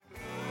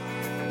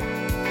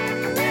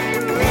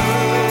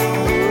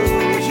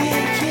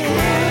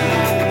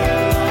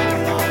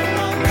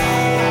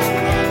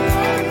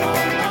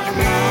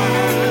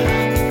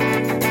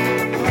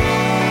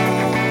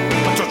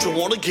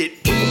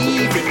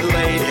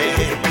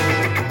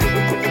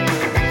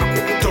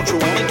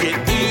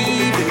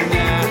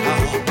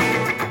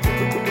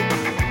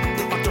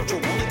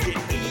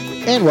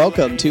and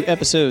welcome to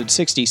episode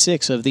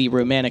 66 of the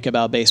Romantic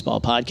About Baseball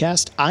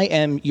podcast. I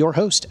am your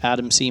host,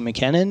 Adam C.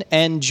 McKinnon,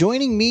 and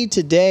joining me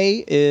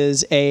today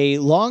is a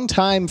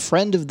longtime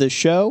friend of the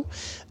show,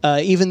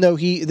 even though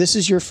this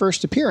is your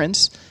first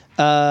appearance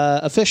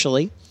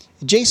officially,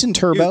 Jason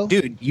Turbo.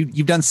 Dude,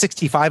 you've done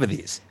 65 of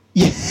these.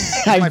 Yeah,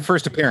 my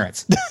first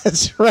appearance.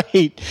 That's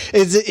right.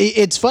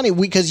 It's funny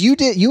because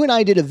you and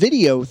I did a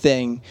video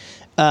thing,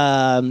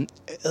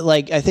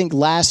 I think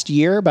last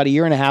year, about a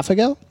year and a half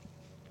ago.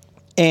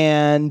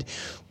 And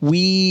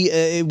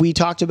we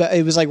talked about,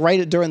 it was like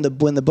right during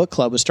when the book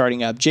club was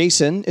starting up.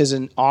 Jason is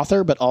an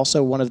author, but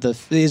also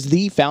is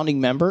the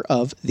founding member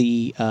of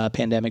the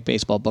Pandemic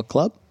Baseball Book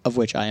Club, of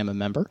which I am a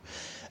member.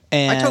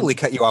 And I totally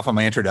cut you off on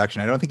my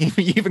introduction. I don't think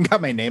you even got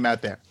my name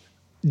out there.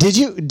 Did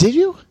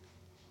you?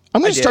 I'm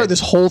going to start this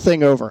whole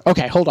thing over.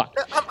 Okay, hold on.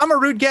 I'm a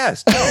rude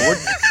guest. No,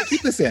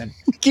 keep this in.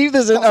 Keep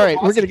this in. All right,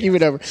 we're going to keep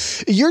it over.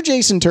 You're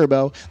Jason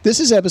Turbo. This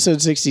is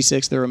episode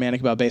 66, the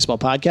Romantic About Baseball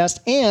podcast,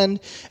 and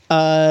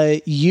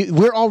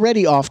we're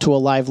already off to a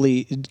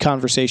lively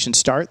conversation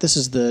start. This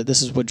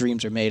is what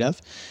dreams are made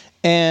of,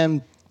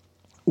 and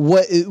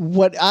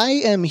what I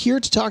am here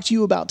to talk to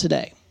you about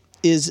today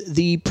is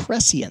the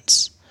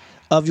prescience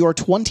of your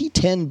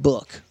 2010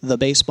 book, The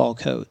Baseball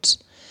Codes,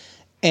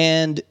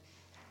 and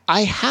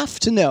I have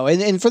to know,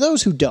 and for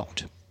those who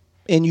don't,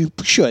 and you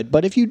should,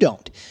 but if you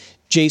don't,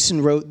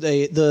 Jason wrote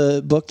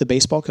the book, The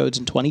Baseball Codes,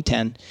 in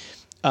 2010,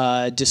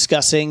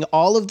 discussing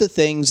all of the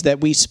things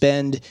that we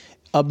spend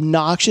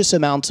obnoxious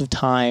amounts of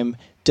time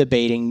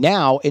debating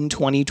now in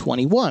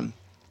 2021.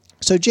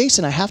 So,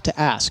 Jason, I have to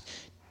ask,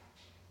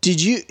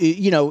 did you,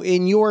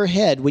 in your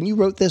head, when you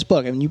wrote this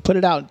book, and you put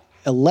it out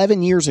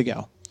 11 years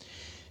ago,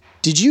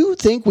 did you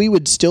think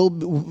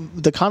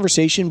the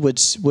conversation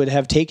would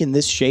have taken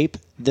this shape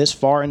this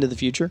far into the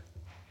future?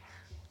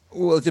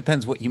 Well, it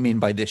depends what you mean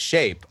by this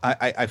shape.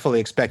 I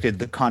fully expected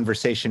the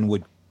conversation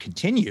would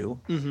continue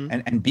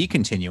and be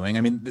continuing.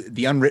 I mean,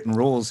 the unwritten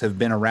rules have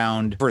been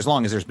around for as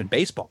long as there's been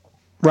baseball.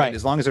 Right.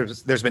 As long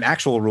as there's been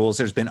actual rules,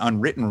 there's been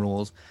unwritten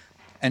rules.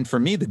 And for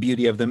me, the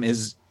beauty of them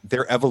is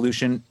their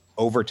evolution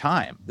over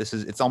time.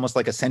 It's almost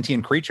like a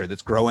sentient creature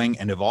that's growing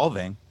and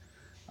evolving.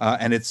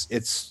 And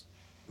it's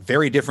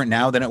very different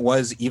now than it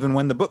was even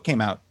when the book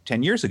came out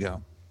 10 years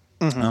ago.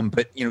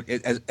 But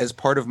as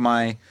part of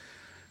my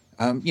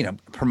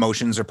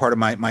promotions or part of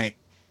my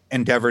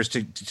endeavors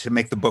to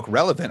make the book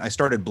relevant, I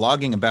started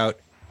blogging about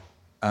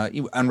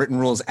unwritten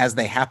rules as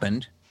they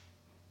happened,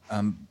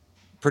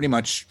 pretty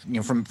much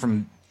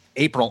from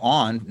April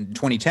on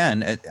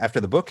 2010 after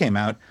the book came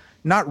out,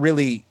 not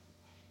really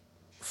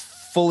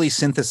fully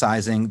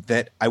synthesizing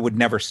that I would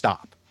never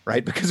stop.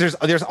 Right, because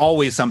there's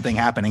always something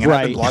happening, and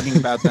I've been blogging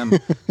about them,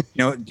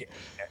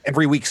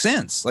 every week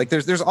since. Like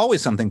there's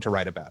always something to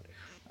write about,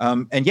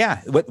 and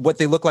what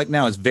they look like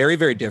now is very,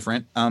 very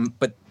different.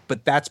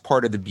 But that's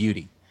part of the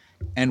beauty.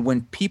 And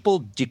when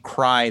people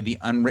decry the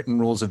unwritten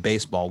rules of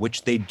baseball,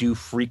 which they do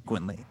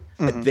frequently,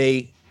 what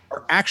they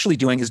are actually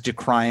doing is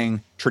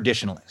decrying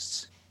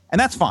traditionalists, and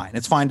that's fine.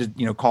 It's fine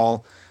to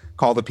call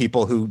the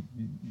people who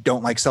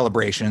don't like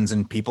celebrations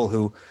and people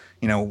who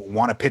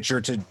want a pitcher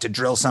to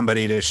drill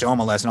somebody to show them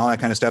a lesson, all that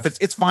kind of stuff.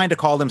 It's fine to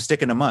call them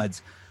stick in the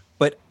muds,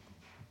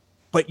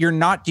 but you're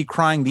not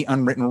decrying the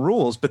unwritten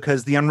rules,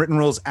 because the unwritten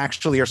rules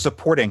actually are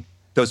supporting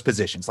those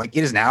positions. Like,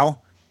 it is now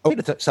okay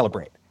to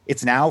celebrate.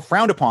 It's now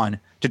frowned upon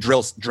to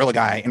drill a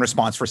guy in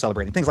response for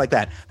celebrating, things like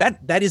that.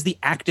 That is the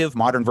active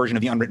modern version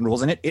of the unwritten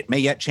rules, and it may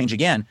yet change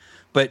again.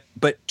 But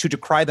to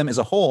decry them as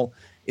a whole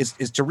is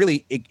to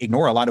really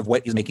ignore a lot of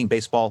what is making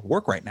baseball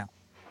work right now.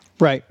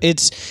 Right.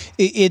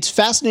 It's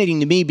fascinating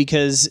to me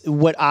because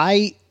what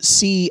I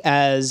see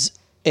as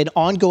an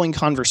ongoing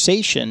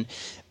conversation,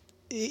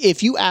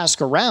 if you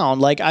ask around,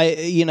 like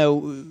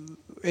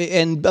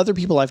and other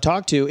people I've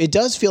talked to, it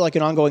does feel like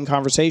an ongoing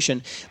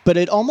conversation, but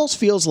it almost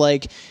feels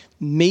like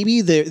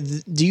maybe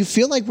do you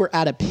feel like we're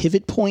at a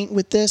pivot point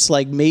with this?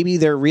 Like maybe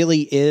there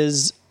really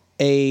is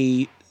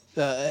a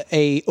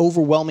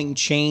overwhelming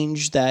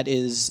change that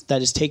is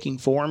taking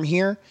form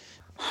here?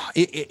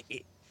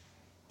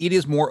 It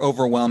is more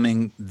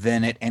overwhelming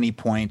than at any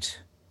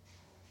point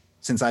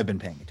since I've been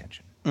paying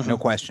attention. No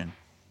question.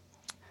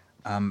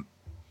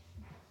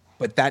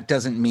 But that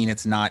doesn't mean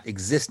it's not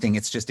existing.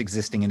 It's just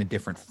existing in a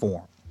different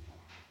form.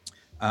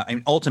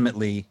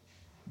 Ultimately,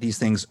 these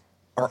things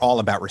are all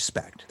about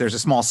respect. There's a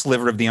small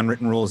sliver of the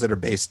unwritten rules that are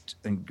based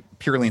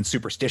purely in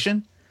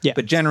superstition,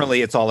 but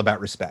generally it's all about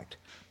respect.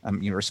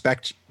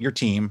 Respect your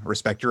team,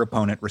 respect your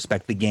opponent,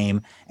 respect the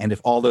game, and if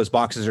all those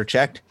boxes are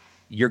checked,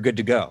 you're good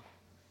to go.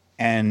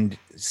 And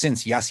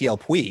since Yasiel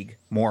Puig,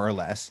 more or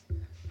less,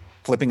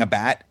 flipping a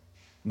bat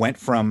went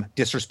from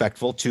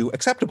disrespectful to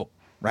acceptable,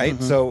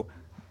 right? So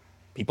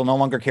people no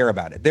longer care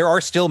about it. There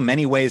are still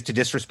many ways to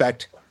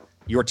disrespect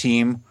your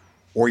team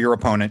or your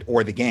opponent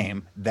or the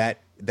game that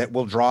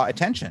will draw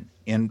attention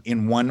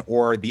in one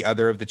or the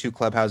other of the two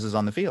clubhouses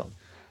on the field.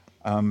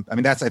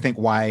 That's, I think,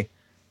 why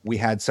we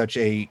had such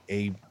a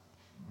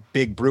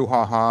big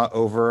brouhaha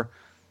over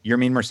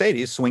Yermin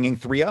Mercedes swinging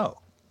 3-0.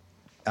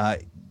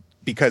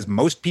 because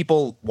most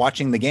people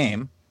watching the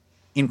game,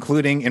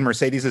 including in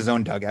Mercedes'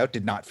 own dugout,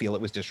 did not feel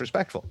it was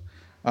disrespectful.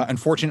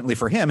 Unfortunately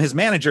for him, his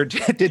manager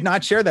did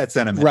not share that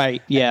sentiment.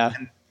 Right. Yeah.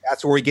 And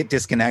that's where we get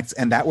disconnects,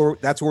 and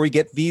that's where we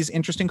get these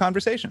interesting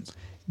conversations.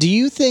 Do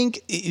you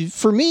think,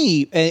 for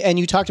me, and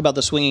you talked about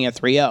the swinging at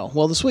 3-0.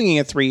 Well, the swinging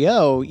at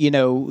 3-0, you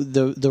know,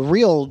 the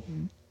real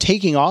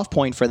taking off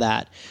point for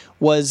that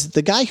was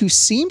the guy who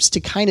seems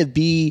to kind of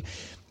be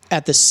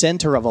at the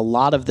center of a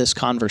lot of this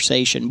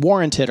conversation,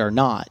 warranted or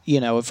not. You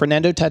know,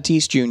 Fernando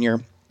Tatis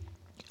Jr.,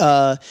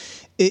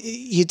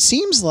 it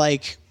seems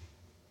like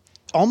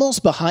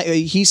almost behind,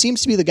 he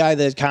seems to be the guy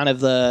that kind of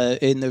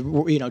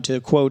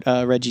to quote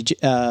Reggie,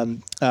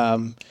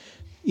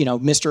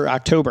 Mr.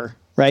 October,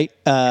 right?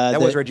 That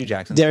was Reggie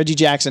Jackson. Reggie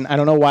Jackson. I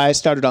don't know why I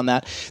started on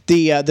that.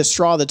 The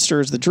straw that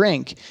stirs the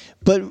drink,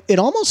 but it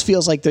almost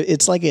feels like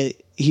it's like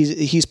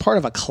he's part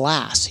of a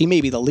class. He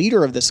may be the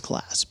leader of this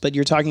class, but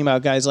you're talking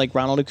about guys like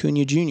Ronald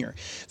Acuna Jr.,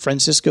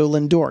 Francisco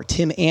Lindor,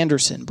 Tim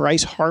Anderson,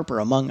 Bryce Harper,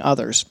 among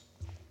others.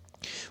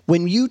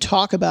 When you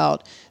talk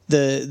about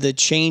the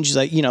change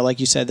that, you know, like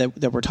you said,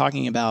 that we're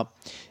talking about,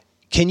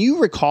 can you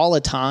recall a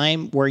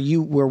time where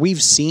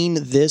we've seen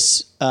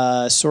this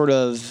a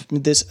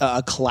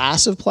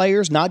class of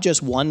players, not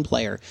just one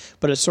player,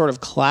 but a sort of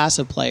class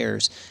of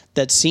players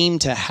that seem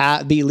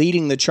to be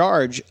leading the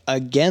charge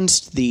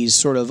against these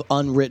sort of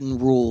unwritten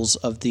rules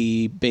of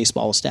the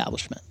baseball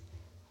establishment?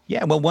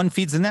 Yeah, well, one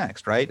feeds the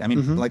next, right? I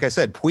mean, like I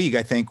said, Puig,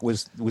 I think,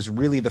 was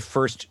really the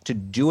first to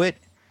do it,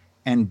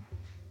 and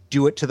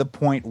do it to the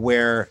point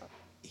where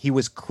he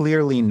was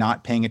clearly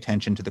not paying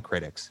attention to the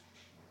critics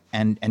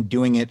and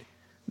doing it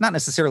not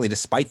necessarily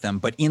despite them,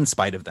 but in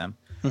spite of them.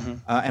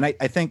 And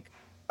I think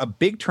a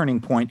big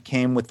turning point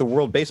came with the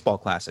World Baseball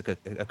Classic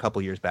a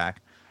couple years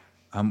back,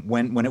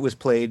 when it was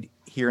played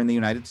here in the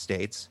United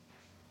States.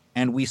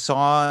 And we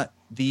saw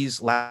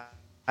these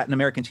Latin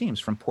American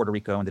teams from Puerto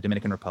Rico and the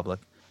Dominican Republic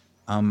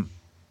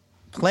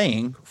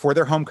playing for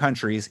their home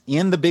countries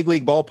in the big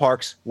league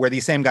ballparks where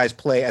these same guys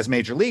play as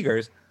major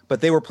leaguers,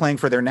 but they were playing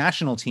for their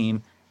national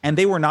team, and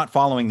they were not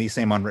following these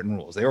same unwritten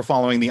rules. They were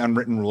following the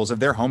unwritten rules of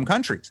their home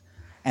countries.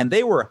 And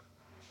they were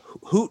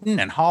hooting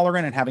and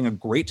hollering and having a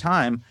great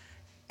time.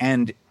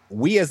 And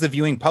we, as the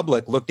viewing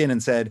public, looked in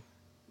and said,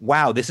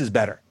 wow, this is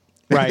better.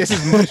 Right.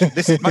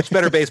 This is much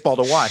better baseball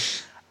to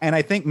watch. And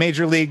I think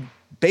Major League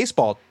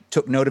Baseball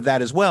took note of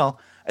that as well,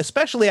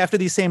 especially after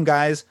these same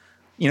guys,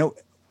 you know,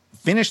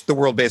 finished the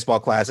World Baseball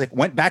Classic,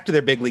 went back to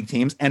their big league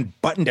teams, and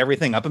buttoned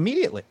everything up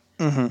immediately.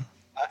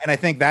 And I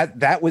think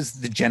that was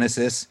the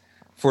genesis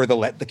for the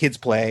Let the Kids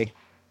Play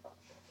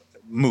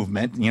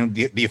movement, you know,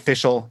 the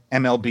official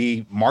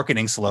MLB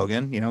marketing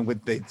slogan. You know,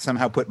 they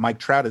somehow put Mike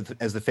Trout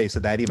as the face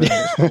of that, even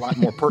though there's a lot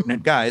more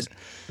pertinent guys.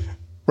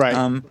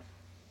 Right.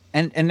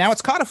 And now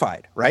it's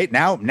codified, right?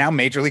 Now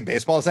Major League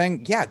Baseball is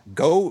saying, yeah,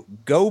 go,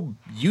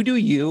 you do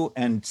you,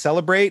 and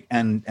celebrate,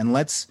 and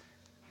let's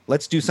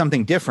do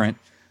something different.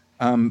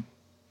 And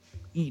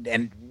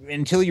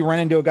until you run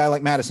into a guy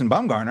like Madison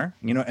Bumgarner,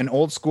 you know, an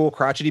old school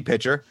crotchety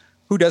pitcher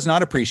who does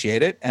not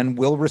appreciate it and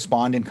will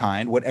respond in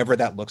kind, whatever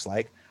that looks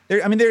like.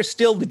 There's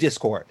still the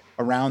discord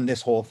around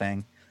this whole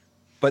thing,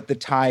 but the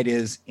tide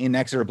is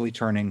inexorably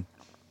turning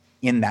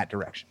in that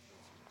direction.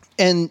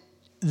 And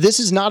this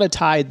is not a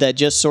tide that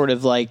just sort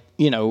of like,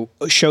 you know,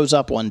 shows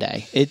up one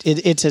day.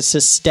 It's a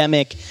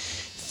systemic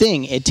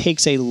thing. It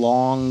takes a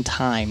long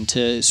time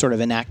to sort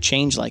of enact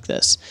change like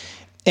this.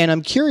 And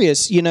I'm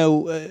curious, you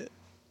know, a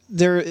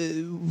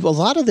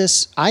lot of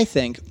this, I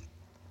think,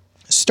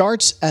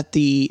 starts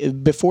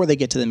before they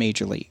get to the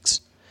major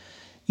leagues.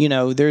 You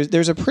know,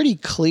 there's a pretty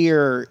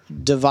clear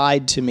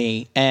divide to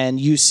me, and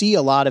you see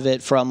a lot of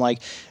it from, like,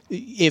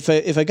 if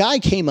a guy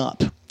came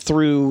up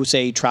through,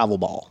 say, travel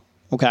ball,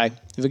 okay,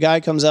 if a guy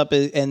comes up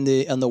in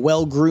the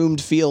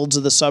well-groomed fields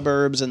of the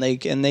suburbs and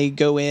they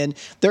go in,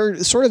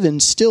 they're sort of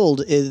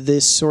instilled in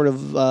this sort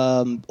of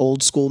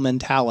old school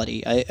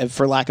mentality,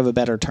 for lack of a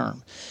better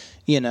term.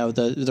 You know,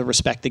 the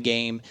respect the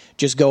game,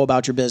 just go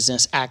about your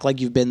business, act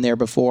like you've been there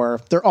before.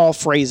 They're all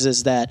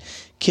phrases that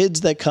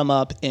kids that come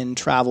up in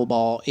travel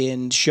ball,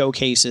 in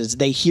showcases,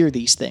 they hear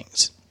these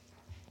things.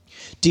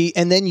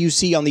 And then you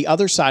see on the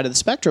other side of the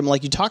spectrum,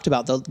 like you talked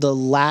about, the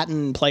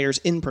Latin players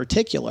in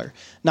particular,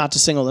 not to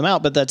single them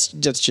out, but that's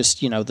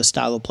just, you know, the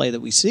style of play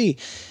that we see.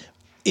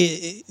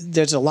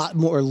 There's a lot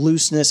more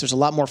looseness. There's a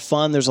lot more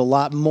fun. There's a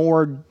lot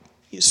more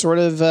sort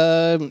of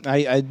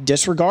I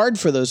disregard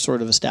for those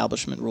sort of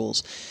establishment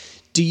rules.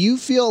 Do you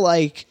feel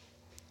like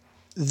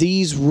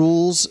these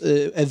rules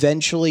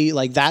eventually,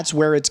 like that's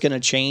where it's going to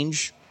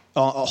change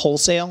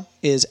wholesale,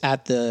 is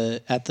at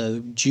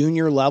the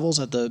junior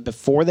levels,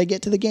 before they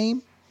get to the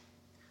game?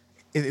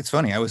 It's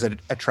funny. I was at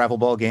a travel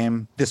ball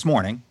game this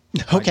morning.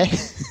 Okay.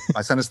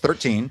 My son is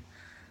 13.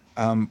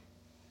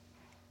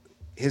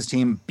 His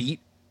team beat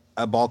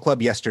a ball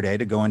club yesterday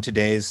to go in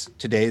today's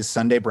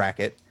Sunday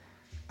bracket.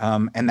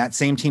 And that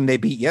same team they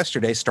beat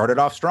yesterday started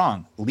off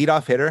strong.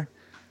 Leadoff hitter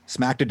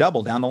smacked a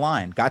double down the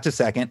line, got to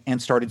second,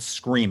 and started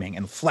screaming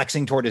and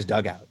flexing toward his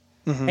dugout.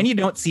 And you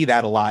don't see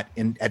that a lot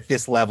at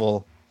this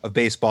level of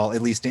baseball,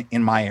 at least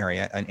in my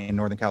area in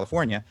Northern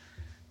California.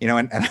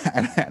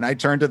 And I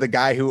turned to the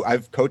guy who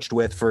I've coached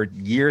with for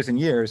years and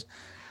years,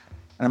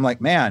 and I'm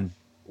like, man,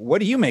 what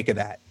do you make of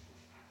that?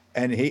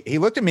 And he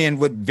looked at me and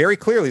would very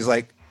clearly, he's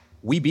like,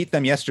 we beat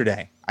them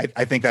yesterday.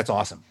 I think that's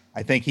awesome.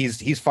 I think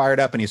he's fired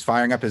up and he's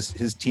firing up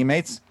his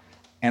teammates.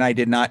 And I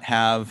did not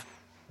have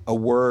a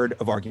word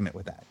of argument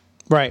with that.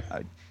 Right.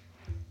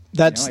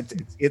 That's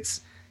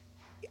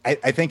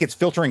I think it's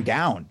filtering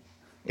down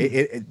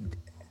it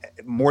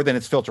more than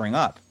it's filtering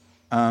up.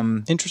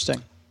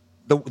 Interesting.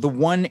 The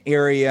one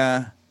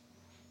area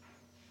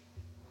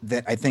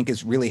that I think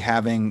is really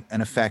having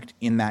an effect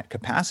in that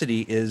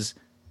capacity is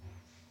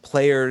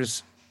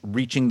players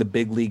reaching the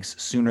big leagues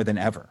sooner than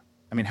ever.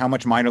 I mean, how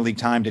much minor league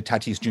time did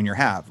Tatis Jr.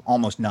 have?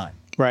 Almost none.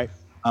 Right.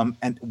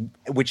 And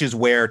which is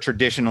where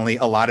traditionally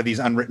a lot of these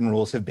unwritten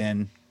rules have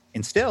been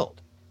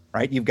instilled,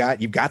 right? You've got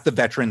the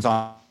veterans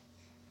on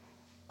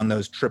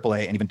those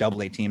AAA and even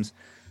AA teams,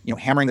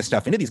 hammering the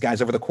stuff into these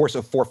guys over the course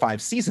of 4 or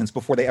 5 seasons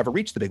before they ever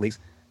reach the big leagues.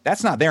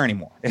 That's not there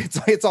anymore.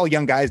 It's all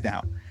young guys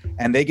now,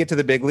 and they get to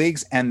the big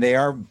leagues and they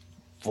are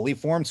fully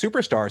formed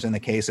superstars in the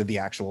case of the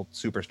actual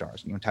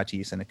superstars,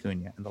 Tatis and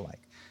Acuna and the like.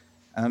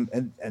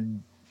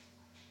 And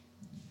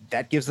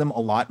that gives them a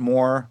lot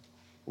more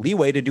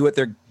leeway to do what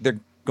they're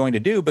going to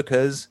do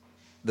because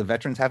the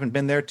veterans haven't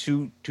been there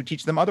to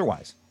teach them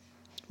otherwise.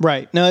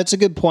 Right. No, that's a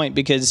good point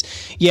because,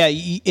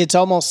 it's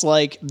almost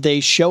like they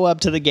show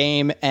up to the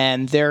game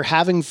and they're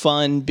having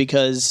fun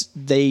because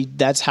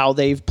that's how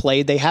they've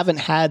played. They haven't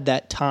had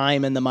that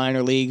time in the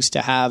minor leagues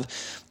to have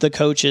the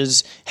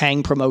coaches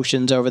hang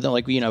promotions over them.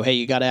 Like, hey,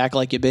 you got to act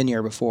like you've been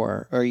here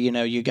before, or, you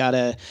got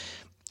to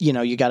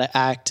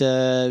act,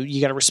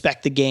 you got to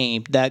respect the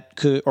game. That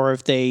could, or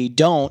if they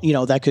don't,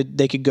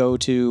 they could go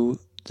to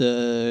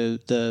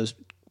the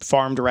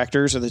farm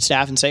directors or the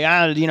staff and say,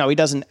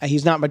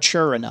 he's not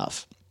mature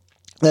enough.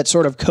 That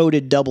sort of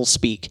coded double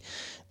speak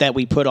that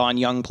we put on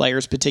young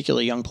players,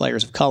 particularly young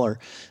players of color,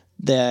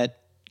 that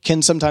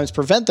can sometimes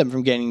prevent them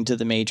from getting to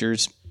the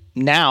majors.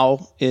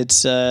 Now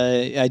it's,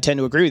 I tend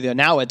to agree with you.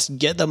 Now it's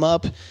get them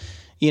up,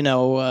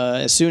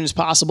 as soon as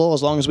possible,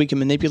 as long as we can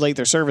manipulate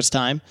their service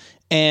time.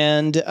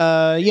 And,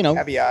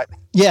 caveat.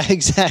 Yeah,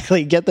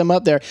 exactly. Get them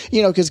up there,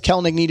 because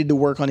Kelenic needed to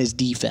work on his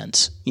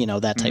defense,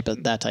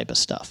 that type of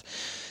stuff.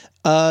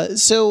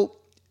 So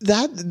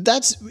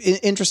that's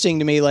interesting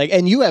to me.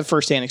 And you have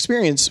firsthand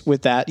experience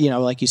with that,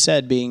 like you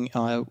said, being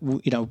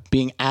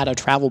at a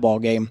travel ball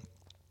game.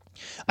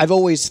 I've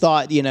always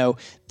thought,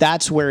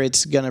 that's where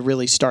it's going to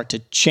really start to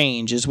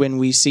change is when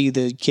we see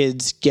the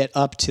kids get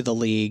up to the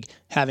league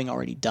having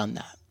already done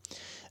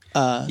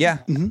that.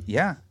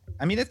 Yeah.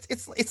 I mean,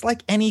 it's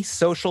like any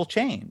social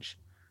change,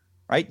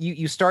 right?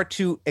 You start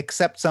to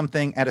accept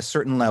something at a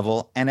certain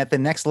level, and at the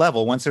next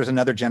level, once there's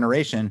another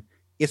generation,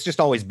 it's just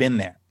always been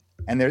there.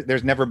 And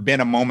there's never been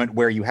a moment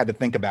where you had to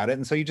think about it.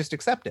 And so you just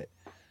accept it.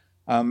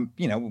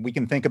 We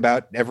can think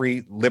about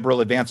every liberal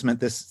advancement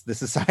this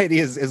society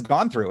has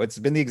gone through. It's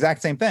been the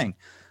exact same thing.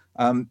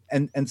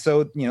 And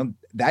so,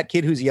 that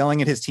kid who's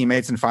yelling at his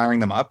teammates and firing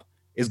them up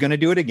is going to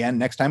do it again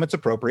next time it's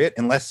appropriate,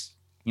 unless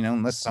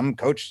some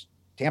coach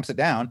tamps it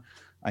down.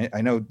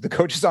 I know the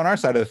coaches on our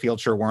side of the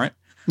field sure weren't.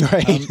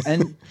 Right.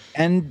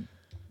 And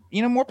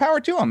more power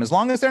to them, as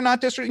long as they're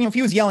not if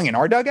he was yelling in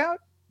our dugout,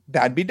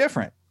 that'd be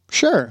different.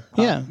 Sure.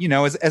 Yeah.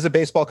 As a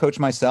baseball coach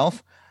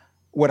myself,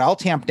 what I'll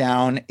tamp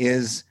down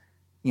is,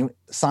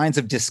 signs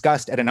of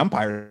disgust at an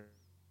umpire's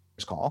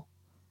call,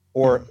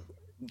 or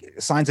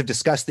signs of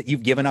disgust that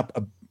you've given up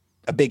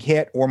a big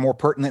hit, or more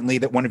pertinently,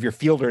 that one of your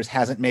fielders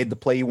hasn't made the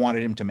play you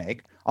wanted him to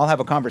make. I'll have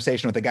a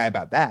conversation with the guy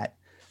about that.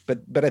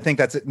 But I think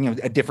that's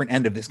a different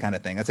end of this kind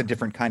of thing. That's a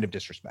different kind of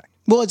disrespect.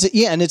 Well, it's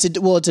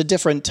a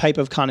different type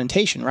of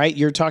connotation, right?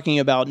 You're talking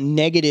about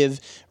negative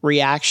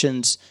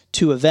reactions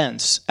to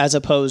events as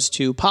opposed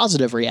to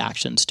positive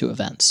reactions to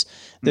events.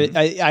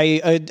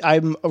 Mm-hmm.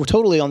 I'm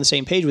totally on the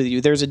same page with you.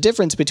 There's a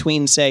difference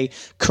between, say,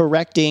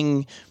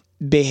 correcting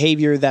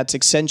behavior that's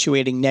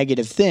accentuating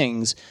negative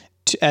things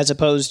as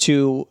opposed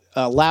to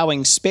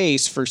allowing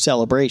space for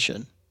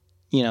celebration.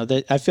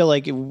 That I feel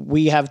like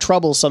we have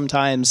trouble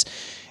sometimes.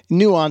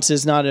 Nuance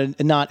is not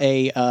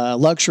a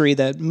luxury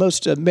that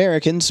most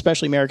Americans,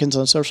 especially Americans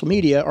on social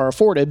media, are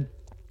afforded,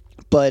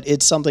 but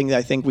it's something that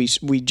I think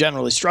we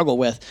generally struggle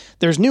with.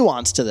 There's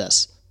nuance to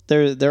this.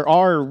 There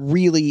are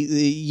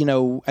really,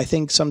 I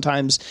think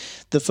sometimes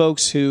the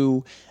folks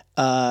who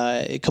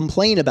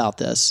complain about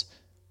this,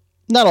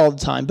 not all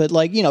the time, but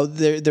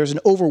there's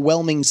an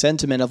overwhelming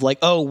sentiment of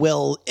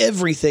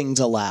everything's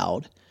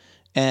allowed,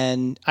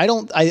 and I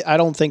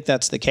don't think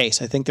that's the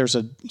case. I think there's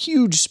a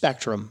huge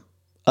spectrum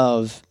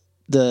of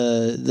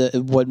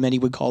the what many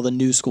would call the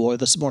new school, or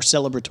the more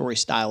celebratory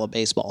style of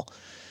baseball.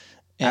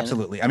 And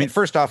absolutely. I mean,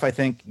 first off, I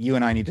think you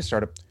and I need to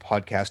start a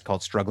podcast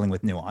called Struggling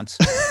with Nuance.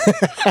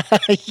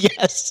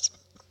 Yes.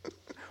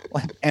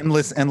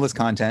 Endless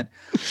content.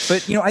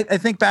 But, I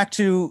think back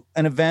to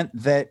an event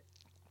that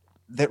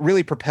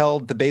really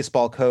propelled the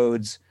baseball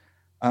codes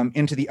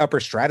into the upper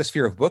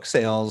stratosphere of book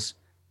sales.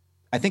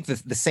 I think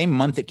the same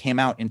month it came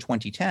out in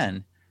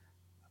 2010,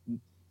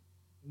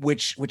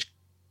 which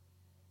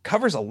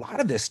covers a lot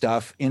of this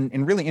stuff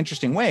in really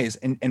interesting ways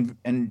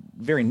and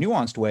very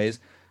nuanced ways,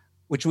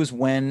 which was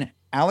when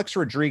Alex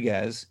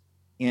Rodriguez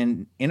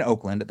in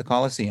Oakland at the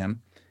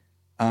Coliseum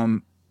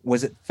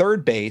was at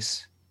third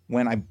base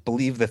when I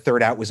believe the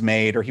third out was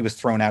made or he was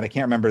thrown out. I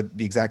can't remember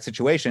the exact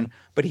situation,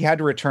 but he had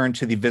to return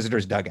to the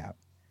visitors' dugout.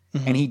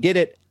 Mm-hmm. And he did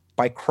it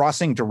by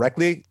crossing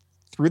directly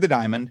through the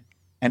diamond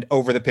and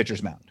over the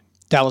pitcher's mound.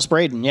 Dallas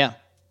Braden, yeah.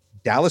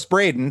 Dallas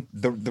Braden,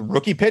 the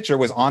rookie pitcher,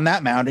 was on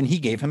that mound and he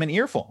gave him an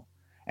earful.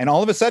 And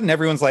all of a sudden,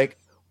 everyone's like,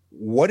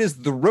 what is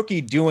the rookie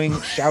doing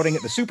shouting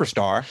at the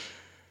superstar?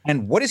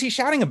 And what is he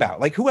shouting about?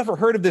 Like, who ever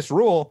heard of this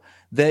rule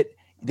that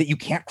you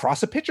can't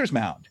cross a pitcher's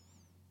mound?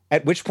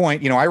 At which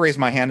point, I raised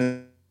my hand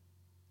and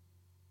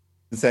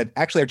said,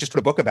 actually, I just wrote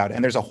a book about it.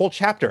 And there's a whole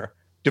chapter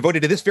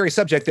devoted to this very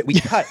subject that we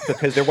cut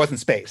because there wasn't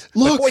space.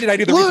 Look, boy, did I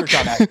do the research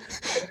on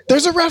that.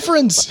 There's a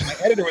reference.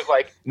 My editor was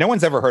like, no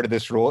one's ever heard of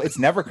this rule. It's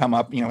never come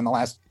up, in the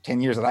last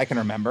 10 years that I can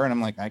remember. And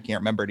I'm like, I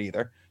can't remember it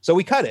either. So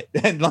we cut it.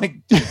 And like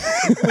 2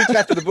 weeks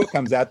after the book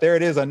comes out, there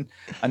it is on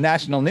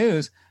national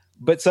news.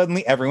 But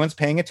suddenly everyone's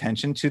paying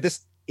attention to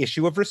this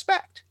issue of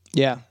respect.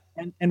 Yeah.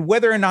 And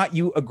whether or not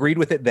you agreed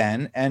with it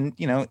then, and,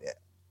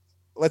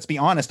 let's be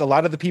honest, a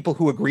lot of the people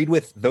who agreed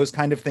with those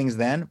kind of things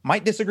then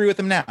might disagree with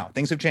them now.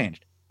 Things have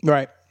changed.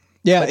 Right.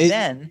 Yeah. But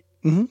then,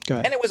 go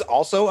ahead. And it was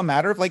also a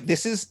matter of like,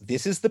 this is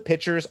the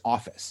pitcher's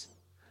office.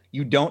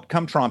 You don't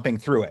come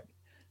tromping through it.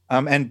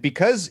 And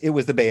because it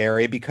was the Bay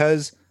Area,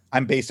 because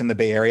I'm based in the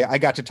Bay Area, I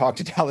got to talk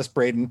to Dallas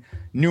Braden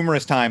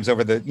numerous times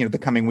over the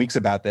coming weeks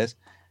about this.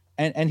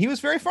 And he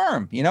was very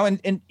firm,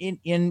 and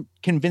in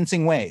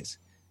convincing ways.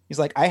 He's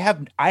like, I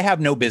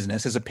have no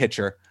business as a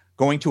pitcher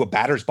going to a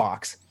batter's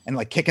box and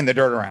like kicking the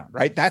dirt around,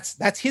 right?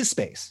 That's his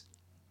space,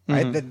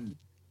 right? Mm-hmm.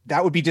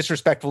 That would be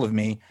disrespectful of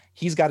me.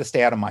 He's got to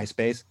stay out of my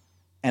space.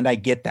 And I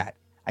get that.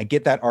 I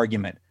get that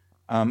argument.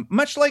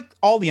 Much like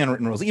all the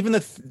unwritten rules, even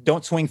the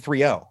don't swing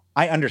 3-0.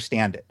 I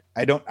understand it.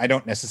 I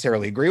don't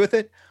necessarily agree with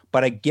it,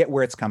 but I get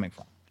where it's coming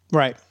from.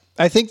 Right.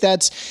 I think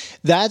that's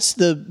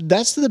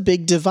the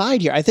big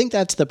divide here. I think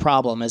that's the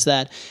problem, is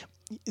that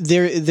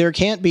there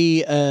can't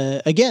be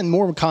again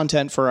more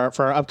content for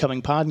our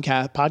upcoming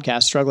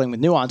podcast struggling with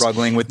nuance.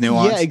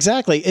 Yeah,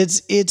 exactly.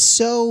 It's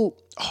so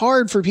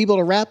hard for people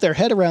to wrap their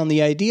head around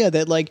the idea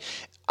that, like,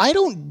 I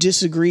don't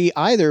disagree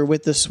either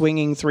with the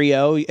swinging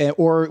 3-0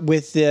 or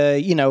with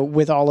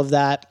with all of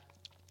that.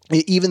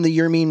 Even the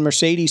Yermin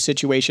Mercedes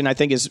situation, I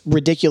think, is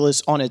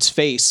ridiculous on its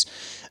face.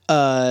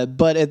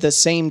 But at the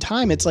same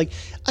time, it's like,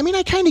 I mean,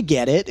 I kind of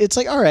get it. It's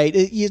like, all right,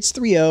 it's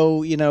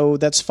 3-0,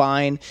 that's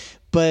fine.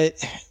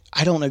 But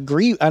I don't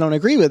agree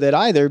with it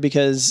either,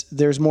 because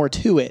there's more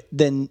to it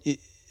than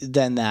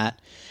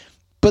that.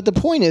 But the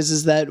point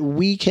is that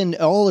we can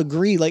all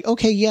agree, like,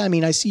 okay, yeah, I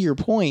mean, I see your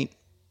point,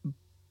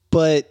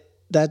 but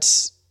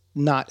that's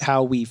not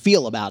how we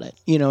feel about it.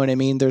 You know what I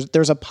mean?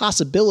 There's a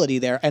possibility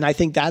there. And I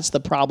think that's the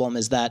problem,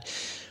 is that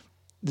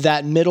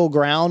middle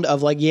ground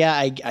of like, yeah,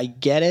 I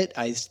get it.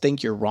 I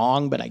think you're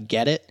wrong, but I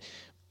get it.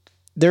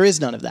 There is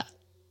none of that.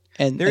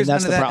 And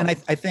that's the problem.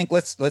 And I think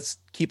let's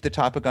keep the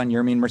topic on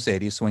Yermin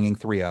Mercedes swinging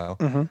 3-0.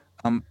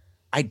 Mm-hmm.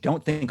 I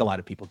don't think a lot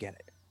of people get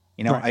it.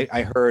 Right.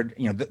 I heard,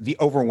 the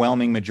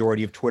overwhelming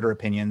majority of Twitter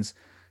opinions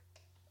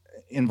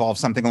involve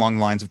something along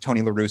the lines of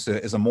Tony La Russa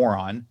is a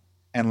moron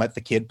and let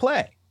the kid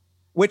play,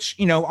 which,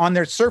 on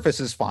their surface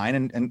is fine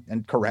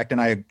and correct.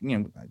 And I,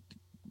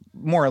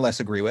 more or less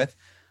agree with.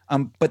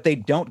 But they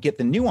don't get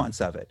the nuance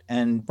of it.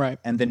 And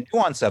the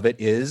nuance of it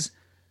is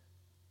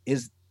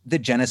the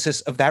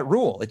genesis of that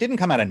rule. It didn't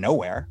come out of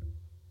nowhere,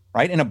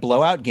 right? In a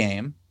blowout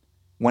game,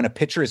 when a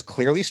pitcher is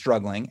clearly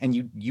struggling and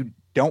you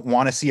don't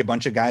want to see a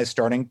bunch of guys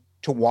starting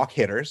to walk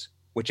hitters,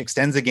 which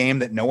extends a game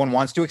that no one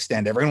wants to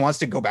extend. Everyone wants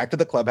to go back to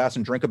the clubhouse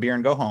and drink a beer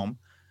and go home.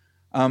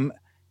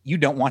 You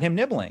don't want him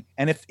nibbling.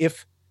 And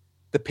if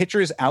the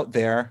pitcher is out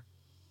there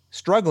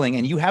struggling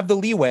and you have the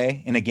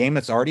leeway in a game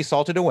that's already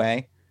salted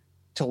away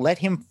to let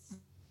him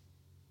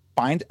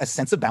find a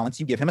sense of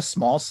balance, you give him a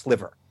small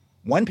sliver,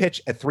 one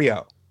pitch at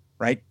 3-0,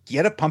 right?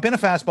 Pump in a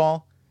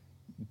fastball,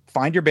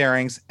 find your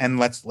bearings, and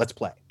let's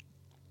play.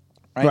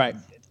 Right.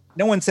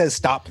 No one says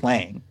stop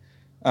playing,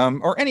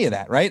 or any of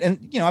that. Right.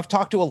 And, I've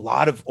talked to a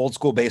lot of old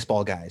school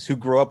baseball guys who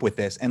grew up with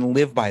this and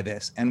live by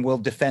this and will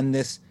defend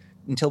this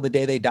until the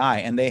day they die.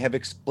 And they have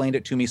explained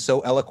it to me so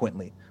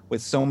eloquently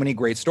with so many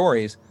great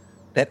stories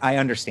that I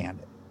understand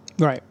it.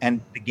 Right.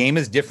 And the game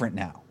is different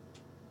now.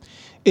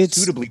 It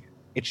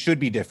should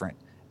be different.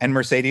 And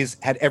Mercedes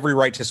had every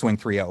right to swing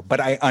 3-0, but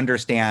I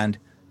understand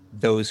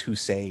those who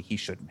say he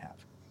shouldn't have.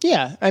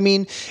 Yeah, I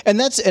mean,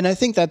 and I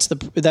think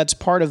that's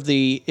part of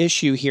the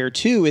issue here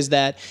too, is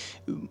that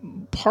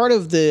part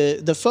of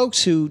the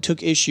folks who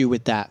took issue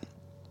with that,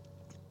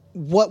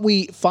 what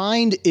we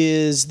find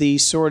is the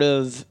sort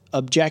of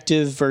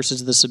objective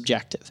versus the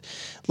subjective.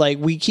 Like,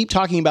 we keep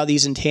talking about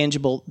these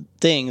intangible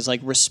things like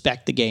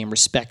respect the game.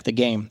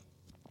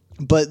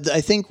 But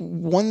I think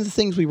one of the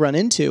things we run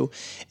into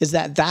is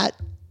that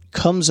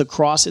comes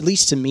across, at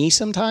least to me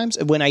sometimes,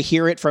 when I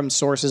hear it from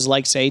sources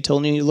like, say,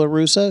 Tony La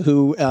Russa,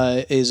 who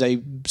is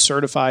a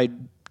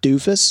certified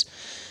doofus.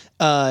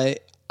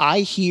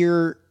 I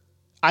hear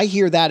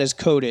that as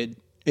coded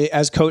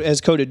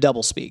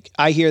doublespeak.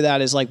 I hear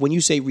that as like when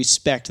you say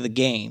respect the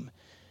game,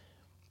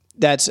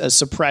 that's a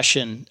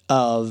suppression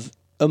of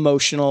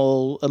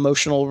emotional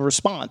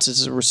response.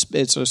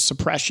 It's a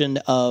suppression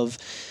of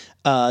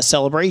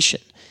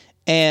celebration.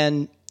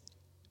 And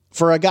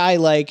for a guy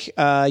like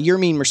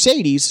Yermin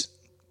Mercedes,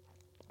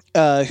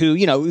 who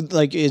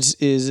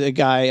is a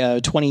guy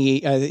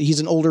 28. He's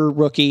an older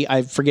rookie.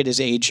 I forget his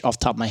age off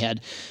the top of my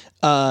head.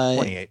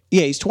 28.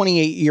 Yeah, he's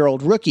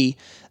 28-year-old rookie,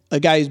 a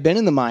guy who's been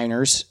in the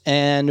minors.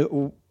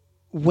 And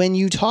when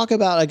you talk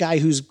about a guy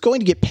who's going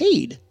to get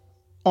paid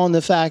on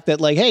the fact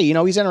that, like, hey,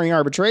 he's entering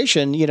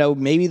arbitration,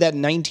 maybe that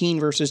 19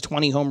 versus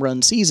 20 home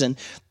run season,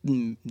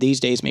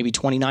 these days maybe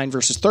 29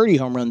 versus 30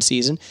 home run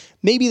season,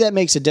 maybe that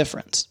makes a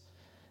difference.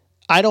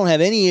 I don't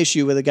have any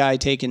issue with a guy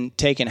taking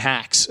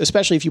hacks,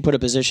 especially if you put a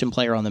position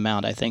player on the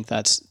mound. I think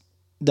that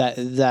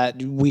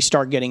we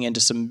start getting into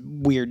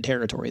some weird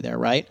territory there,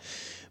 right?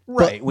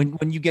 Right. But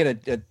when you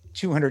get a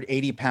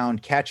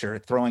 280-pound catcher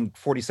throwing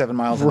 47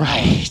 miles an hour,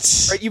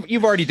 right?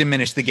 You've already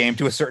diminished the game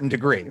to a certain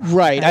degree.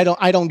 Right. I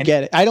don't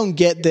get it.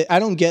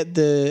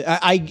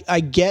 I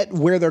get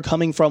where they're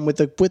coming from with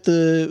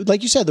the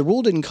like you said, the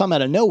rule didn't come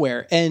out of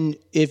nowhere. And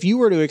if you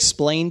were to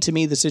explain to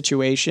me the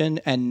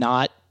situation and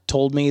not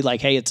told me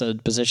like, hey, it's a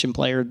position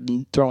player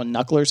throwing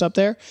knucklers up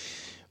there,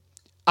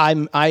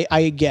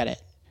 I get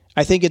it.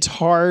 I think it's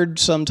hard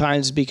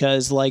sometimes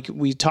because, like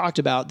we talked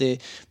about,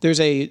 there's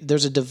a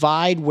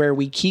divide where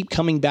we keep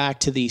coming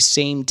back to these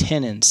same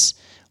tenets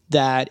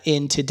that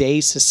in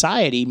today's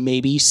society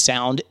maybe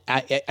sound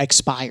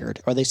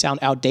expired, or they sound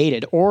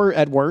outdated, or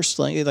at worst,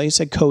 like I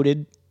said,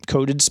 coded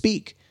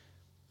speak.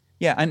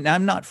 Yeah, and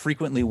I'm not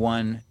frequently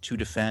one to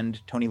defend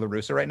Tony La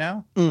Russa right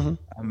now.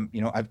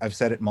 Mm-hmm. I've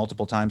said it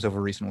multiple times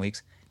over recent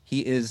weeks.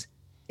 He is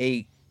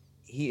a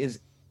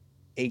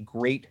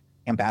great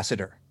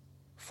ambassador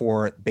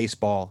for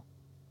baseball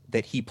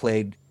that he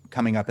played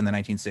coming up in the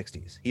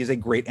 1960s. He is a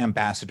great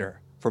ambassador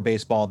for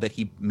baseball that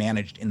he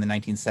managed in the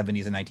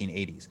 1970s and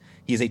 1980s.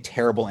 He is a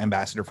terrible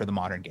ambassador for the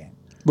modern game.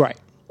 Right.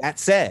 That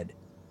said,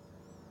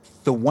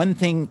 the one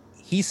thing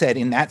he said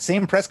in that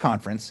same press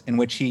conference in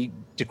which he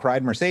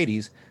decried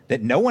Mercedes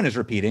that no one is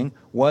repeating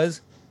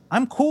was,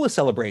 I'm cool with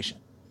celebration,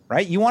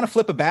 right? You want to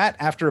flip a bat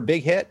after a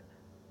big hit?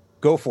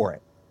 Go for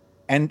it.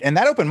 And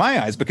that opened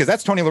my eyes because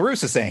that's Tony La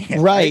Russa saying it.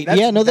 Right.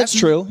 That's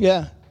true.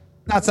 Yeah.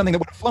 Not something that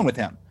would have flown with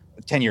him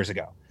 10 years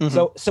ago.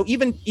 Mm-hmm. So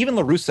even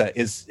La Russa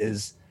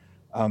is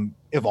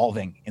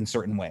evolving in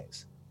certain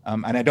ways.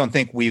 And I don't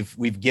think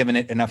we've given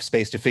it enough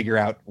space to figure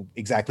out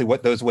exactly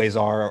what those ways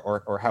are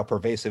or how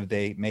pervasive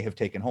they may have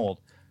taken hold.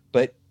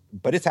 But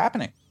it's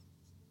happening.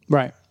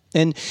 Right.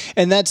 And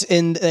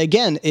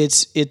again,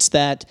 it's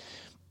that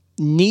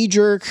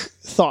knee-jerk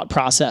thought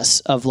process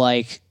of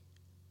like,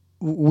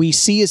 we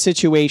see a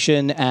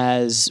situation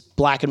as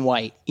black and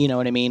white. You know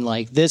what I mean?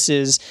 Like this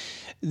is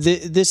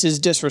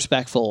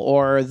disrespectful,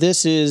 or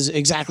this is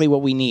exactly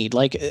what we need.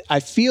 Like,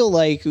 I feel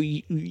like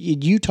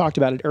you talked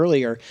about it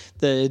earlier.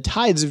 The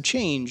tides of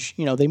change,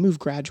 they move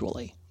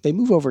gradually. They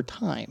move over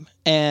time.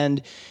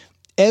 And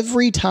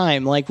every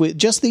time, like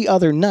just the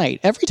other night,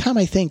 every time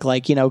I think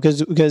like,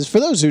 because for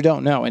those who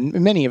don't know, and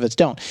many of us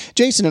don't,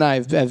 Jason and I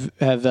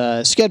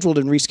have scheduled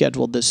and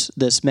rescheduled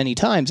this many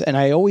times. And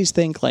I always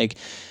think like,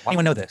 why do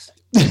anyone know this?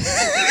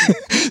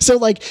 So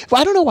like,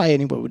 well, I don't know why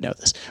anyone would know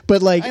this,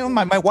 but like,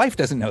 my wife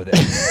doesn't know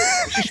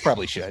this. She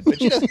probably should, but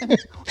she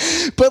doesn't.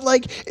 But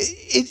like,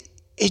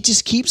 it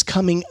just keeps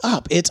coming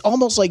up. It's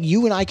almost like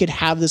you and I could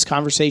have this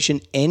conversation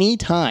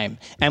anytime,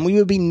 and we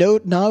would be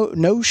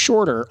no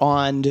shorter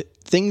on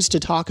things to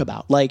talk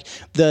about, like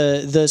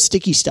the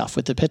sticky stuff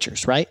with the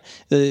pitchers, right?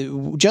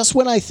 Just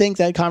when I think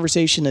that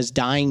conversation is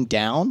dying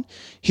down,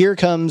 here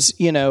comes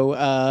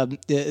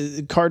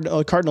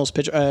Cardinals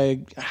pitcher.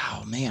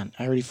 Oh man,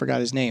 I already forgot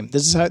his name.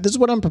 This is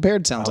what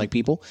unprepared sounds like,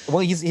 people. Well,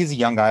 he's a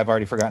young guy. I've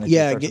already forgotten his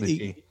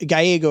name. Yeah,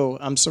 Gallego.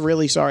 I'm so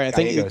really sorry. I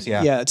think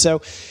yeah.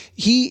 So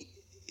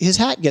his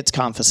hat gets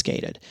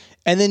confiscated.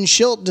 And then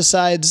Schilt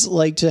decides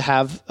like to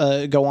have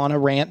go on a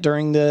rant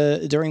during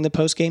the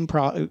post game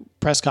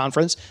press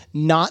conference,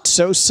 not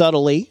so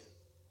subtly,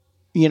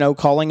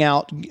 calling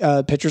out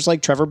pitchers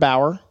like Trevor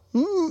Bauer,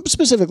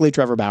 specifically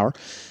Trevor Bauer,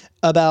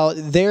 about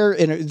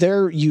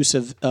their use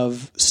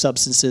of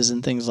substances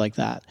and things like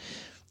that.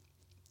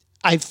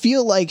 I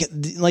feel like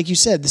you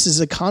said, this is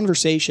a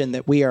conversation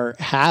that we are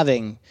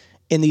having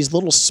in these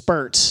little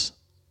spurts,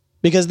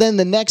 because then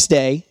the next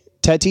day,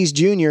 Tatis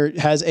Jr.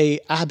 has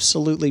a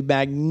absolutely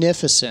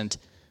magnificent,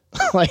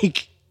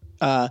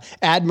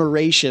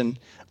 admiration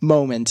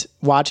moment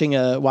watching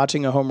a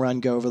home run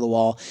go over the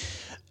wall.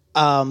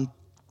 How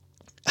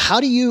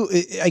do you?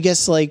 I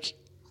guess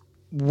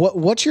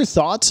what's your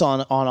thoughts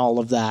on all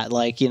of that?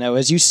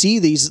 As you see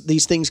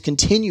these things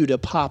continue to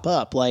pop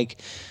up,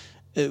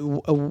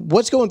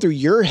 what's going through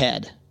your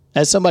head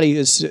as somebody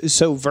who's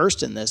so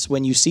versed in this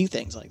when you see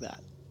things like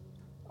that?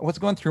 what's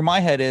going through my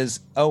head is,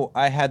 oh,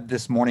 I had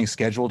this morning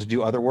scheduled to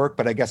do other work,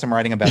 but I guess I'm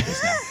writing about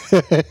this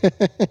now.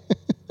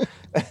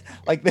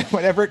 Like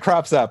whenever it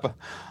crops up,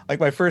 like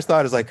my first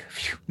thought is like,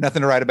 phew,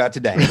 nothing to write about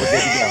today. We're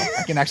good to go.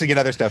 I can actually get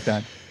other stuff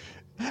done.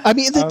 I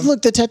mean,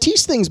 look, the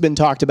Tatis thing's been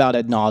talked about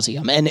ad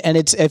nauseum, and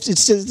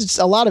it's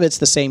a lot of it's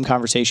the same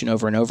conversation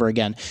over and over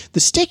again. The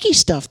sticky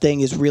stuff thing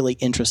is really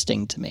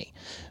interesting to me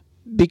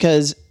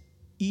because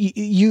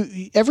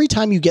you every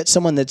time you get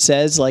someone that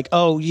says like,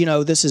 oh,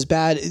 this is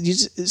bad,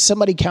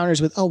 somebody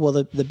counters with, oh, well,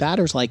 the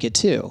batters like it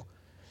too.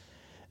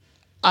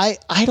 I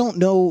don't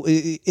know.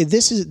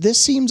 This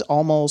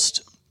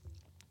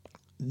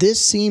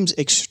seems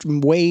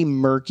way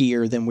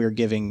murkier than we're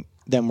giving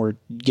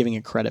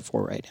it credit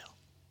for right now.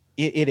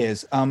 It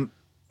is.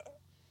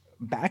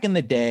 Back in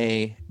the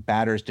day,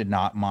 batters did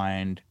not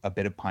mind a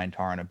bit of pine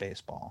tar in a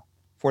baseball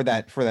for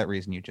that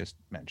reason you just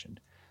mentioned.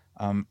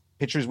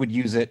 Pitchers would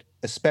use it,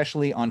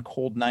 especially on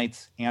cold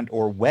nights and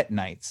or wet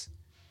nights,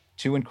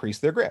 to increase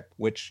their grip,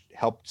 which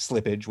helped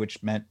slippage,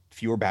 which meant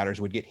fewer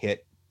batters would get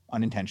hit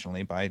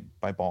unintentionally by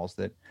balls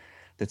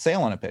that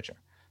sail on a pitcher.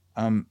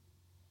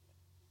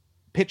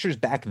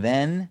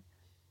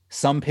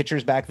 Some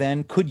pitchers back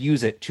then could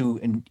use it to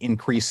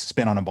increase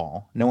spin on a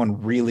ball. No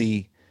one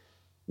really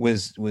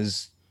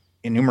was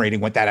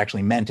enumerating what that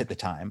actually meant at the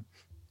time.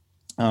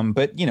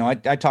 But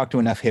I talked to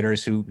enough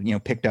hitters who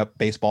picked up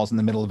baseballs in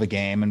the middle of a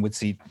game and would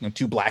see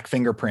two black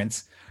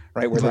fingerprints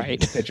right where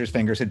the pitcher's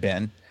fingers had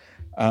been.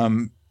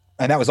 And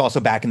that was also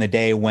back in the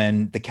day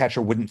when the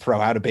catcher wouldn't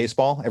throw out a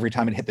baseball every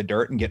time it hit the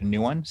dirt and get a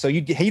new one. So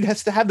he'd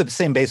have to have the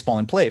same baseball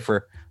in play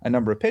for a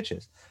number of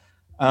pitches.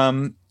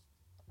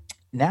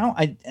 Now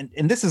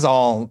and this is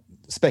all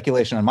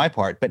speculation on my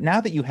part, but now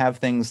that you have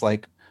things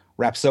like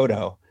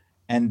Rapsodo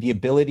and the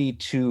ability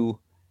to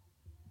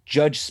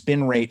judge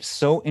spin rate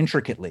so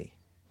intricately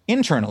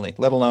internally,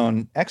 let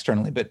alone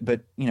externally, but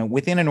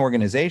within an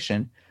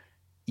organization,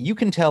 you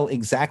can tell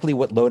exactly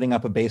what loading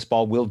up a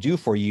baseball will do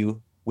for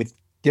you with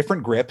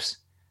different grips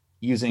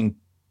using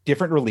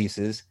different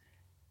releases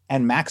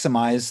and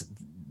maximize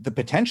the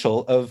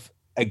potential of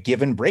a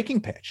given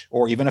breaking pitch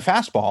or even a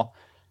fastball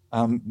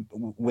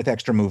with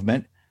extra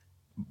movement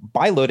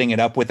by loading it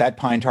up with that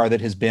pine tar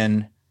that has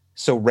been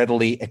so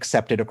readily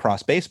accepted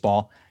across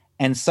baseball.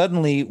 And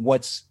suddenly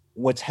what's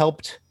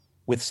helped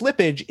with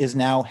slippage is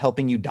now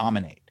helping you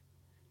dominate.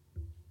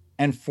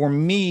 And for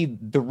me,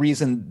 the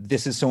reason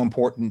this is so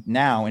important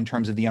now in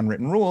terms of the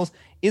unwritten rules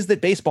is that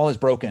baseball is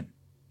broken.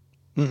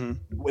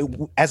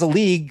 Mm-hmm. As a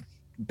league,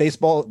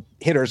 baseball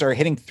hitters are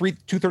hitting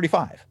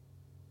 235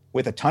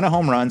 with a ton of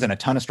home runs and a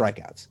ton of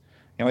strikeouts.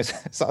 I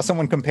saw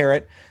someone compare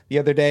it the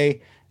other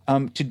day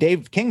to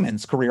Dave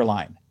Kingman's career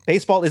line.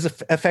 Baseball is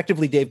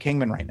effectively Dave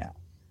Kingman right now.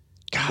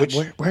 God,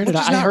 where did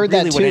I heard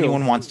that too? What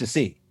anyone wants to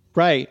see,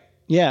 right?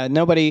 Yeah,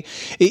 nobody.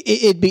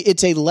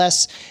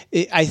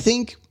 I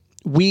think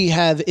we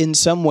have in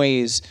some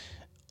ways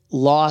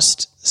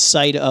lost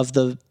sight of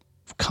the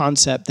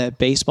concept that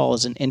baseball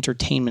is an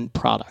entertainment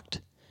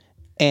product.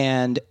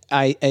 And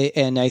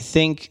I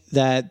think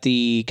that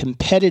the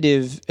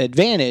competitive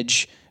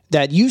advantage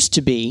that used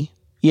to be,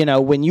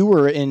 when you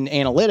were in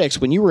analytics,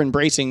 when you were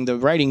embracing the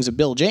writings of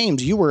Bill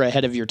James, you were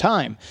ahead of your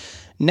time.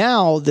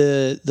 Now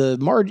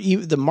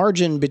the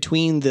margin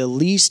between the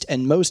least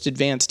and most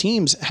advanced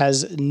teams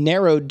has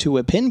narrowed to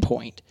a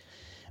pinpoint.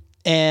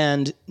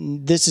 And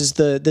this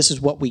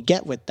is what we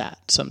get with that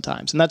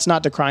sometimes. And that's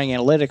not decrying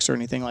analytics or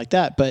anything like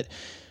that, but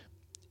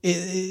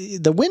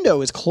the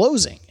window is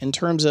closing in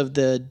terms of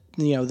the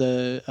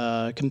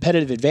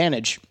competitive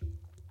advantage.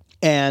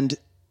 And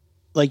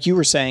like you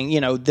were saying,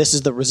 this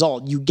is the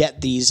result. You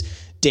get these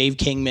Dave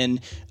Kingman,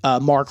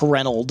 Mark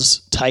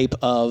Reynolds type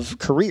of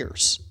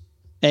careers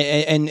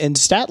and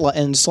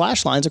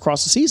slash lines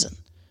across the season.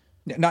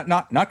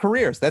 Not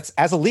careers. That's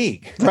as a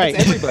league. Right.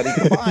 That's everybody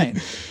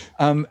combined.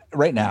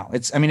 Right now,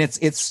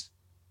 it's.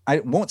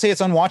 I won't say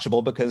it's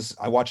unwatchable because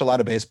I watch a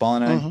lot of baseball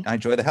and I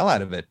enjoy the hell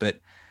out of it.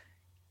 But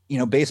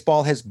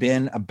baseball has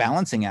been a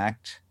balancing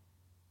act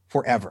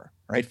forever,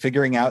 right?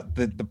 Figuring out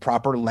the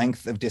proper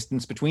length of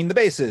distance between the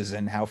bases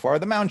and how far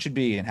the mound should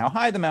be and how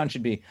high the mound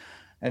should be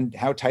and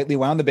how tightly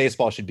wound the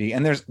baseball should be.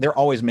 And they're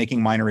always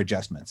making minor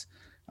adjustments,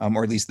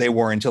 or at least they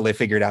were until they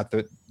figured out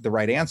the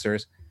right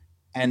answers.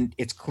 And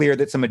it's clear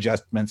that some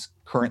adjustments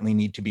currently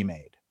need to be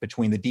made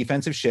between the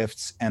defensive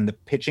shifts and the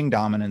pitching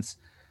dominance.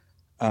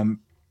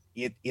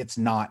 It's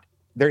not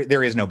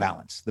there is no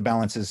balance. The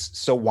balance is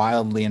so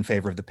wildly in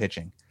favor of the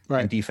pitching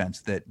and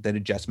defense that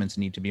adjustments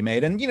need to be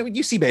made. And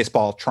you see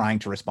baseball trying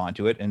to respond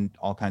to it in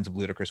all kinds of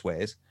ludicrous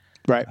ways.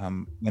 Right.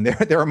 And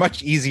there are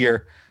much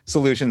easier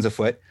solutions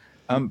afoot.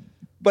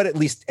 But at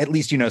least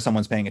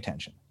someone's paying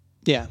attention.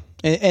 Yeah.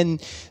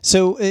 And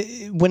so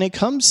when it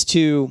comes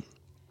to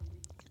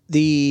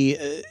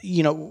the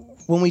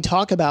when we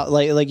talk about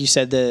like you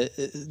said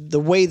the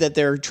way that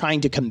they're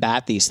trying to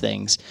combat these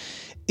things,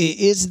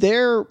 is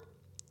there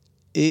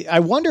I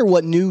wonder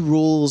what new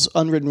rules,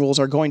 unwritten rules,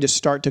 are going to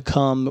start to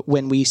come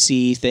when we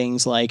see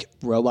things like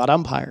robot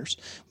umpires,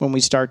 when we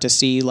start to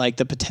see like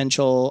the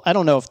potential. I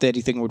don't know if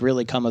anything would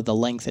really come of the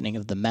lengthening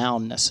of the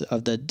mound,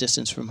 of the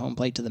distance from home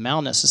plate to the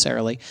mound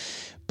necessarily,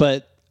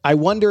 but I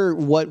wonder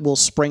what will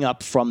spring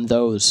up from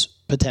those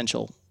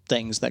potential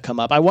things that come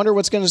up. I wonder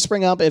what's going to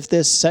spring up if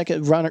this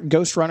second runner,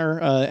 ghost runner,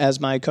 as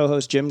my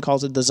co-host Jim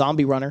calls it, the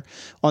zombie runner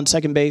on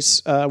second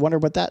base. I wonder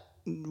what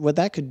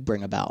that could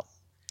bring about.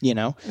 You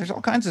know, there's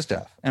all kinds of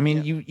stuff. I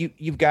mean,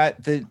 you've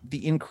got the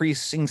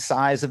increasing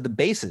size of the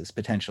bases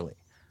potentially,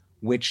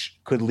 which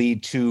could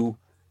lead to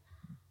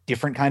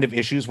different kind of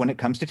issues when it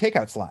comes to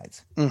takeout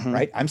slides,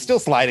 right? I'm still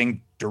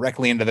sliding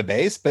directly into the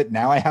base, but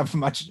now I have a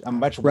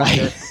much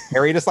wider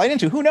area to slide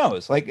into. Who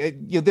knows? Like,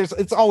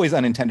 it's always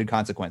unintended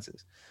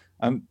consequences.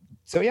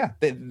 So yeah,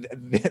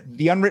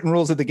 the unwritten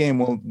rules of the game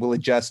will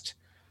adjust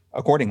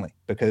accordingly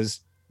because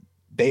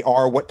they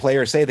are what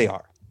players say they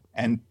are.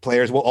 And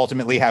players will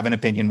ultimately have an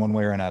opinion one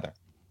way or another.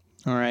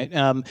 All right.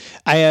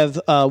 I have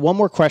one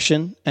more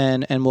question,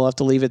 and we'll have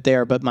to leave it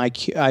there. But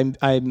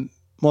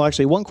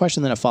actually, one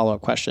question, then a follow-up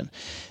question.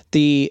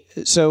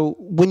 So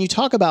when you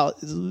talk about,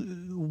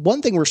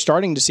 one thing we're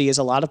starting to see is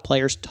a lot of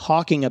players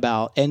talking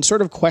about and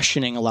sort of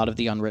questioning a lot of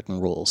the unwritten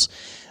rules.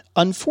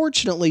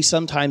 Unfortunately,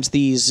 sometimes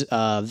these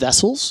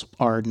vessels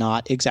are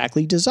not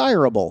exactly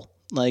desirable.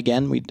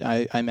 Again,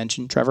 I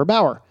mentioned Trevor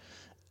Bauer.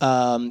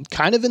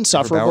 Kind of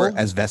insufferable. Trevor Bauer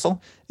as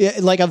vessel? Yeah,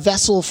 like a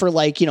vessel for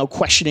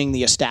questioning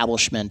the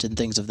establishment and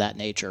things of that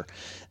nature.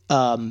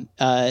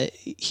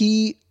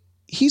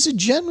 He's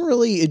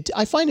generally,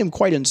 I find him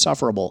quite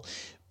insufferable,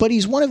 but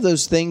he's one of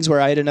those things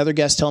where I had another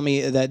guest tell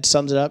me that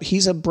sums it up.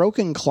 He's a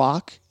broken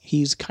clock.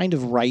 He's kind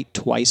of right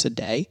twice a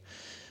day.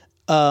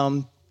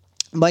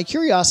 My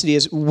curiosity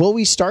is, will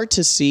we start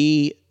to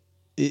see,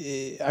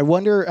 I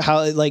wonder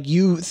how,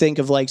 you think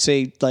of, players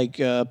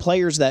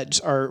that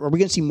are we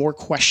going to see more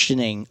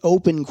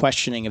open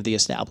questioning of the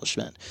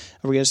establishment?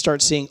 Are we going to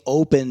start seeing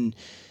open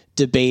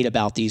debate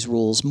about these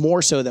rules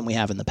more so than we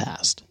have in the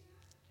past?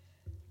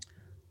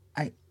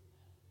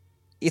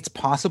 It's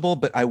possible,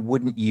 but I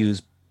wouldn't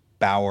use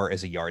Bauer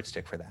as a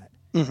yardstick for that.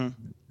 Mm-hmm.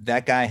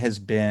 That guy has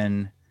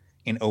been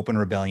in open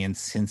rebellion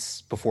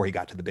since before he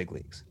got to the big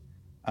leagues.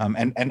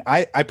 And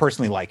I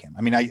personally like him.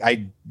 I mean,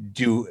 I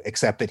do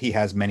accept that he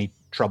has many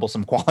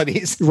troublesome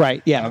qualities.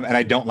 Right. Yeah. And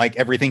I don't like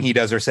everything he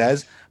does or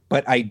says,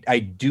 but I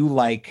do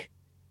like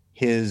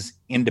his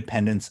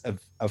independence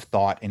of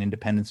thought and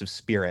independence of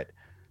spirit,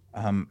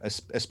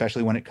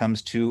 especially when it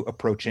comes to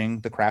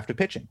approaching the craft of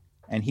pitching.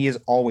 And he has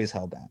always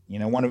held that.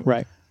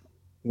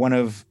 One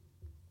of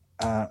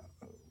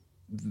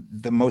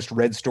the most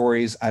read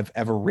stories I've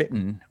ever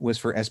written was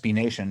for SB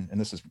Nation,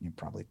 and this is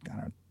probably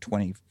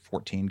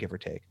 2014, give or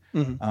take.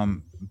 Mm-hmm.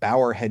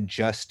 Bauer had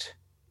just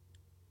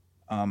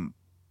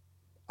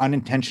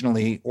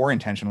unintentionally or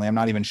intentionally, I'm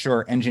not even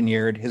sure,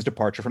 engineered his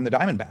departure from the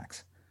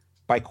Diamondbacks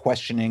by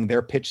questioning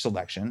their pitch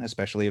selection,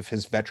 especially of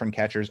his veteran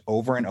catchers,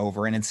 over and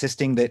over, and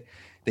insisting that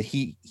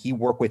he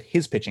work with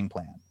his pitching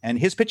plan. And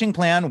his pitching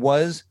plan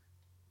was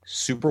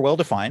super well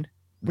defined,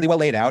 really well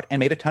laid out, and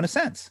made a ton of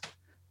sense.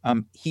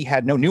 He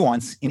had no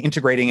nuance in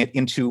integrating it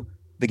into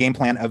the game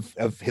plan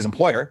of his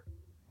employer,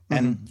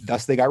 and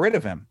thus they got rid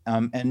of him.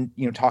 And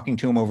talking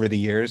to him over the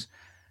years,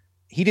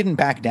 he didn't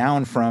back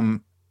down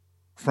from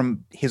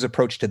his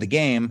approach to the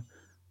game,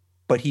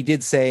 but he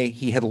did say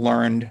he had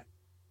learned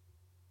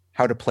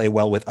how to play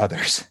well with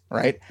others,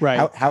 right?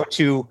 Right. How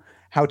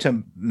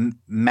to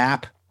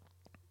map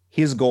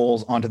his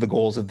goals onto the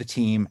goals of the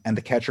team and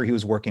the catcher he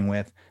was working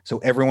with, so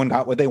everyone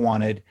got what they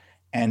wanted,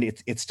 and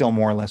it's still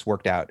more or less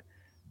worked out.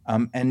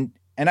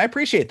 And I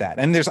appreciate that.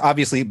 And there's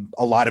obviously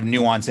a lot of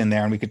nuance in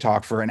there, and we could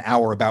talk for an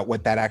hour about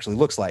what that actually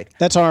looks like.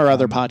 That's on our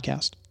other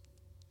podcast.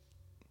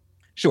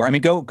 Sure. I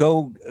mean, go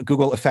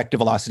Google effective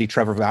velocity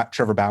Trevor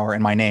Bauer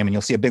and my name, and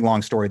you'll see a big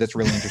long story that's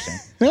really interesting.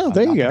 Oh,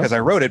 there you go. Because I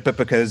wrote it, but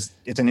because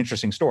it's an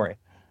interesting story.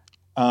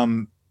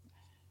 And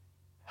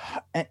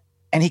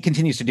he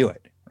continues to do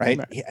it, right?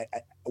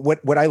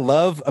 What I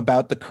love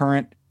about the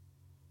current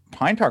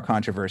Pine Tar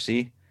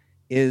controversy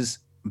is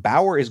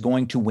Bauer is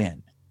going to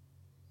win.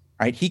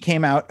 Right? He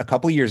came out a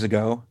couple of years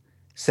ago,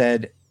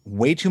 said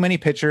way too many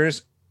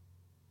pitchers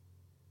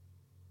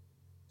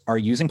are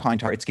using Pine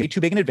Tar. It's getting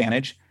too big an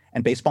advantage,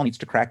 and baseball needs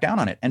to crack down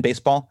on it. And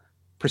baseball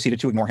proceeded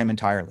to ignore him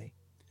entirely.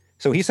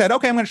 So he said,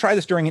 okay, I'm going to try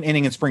this during an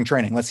inning in spring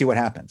training. Let's see what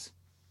happens.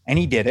 And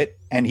he did it,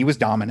 and he was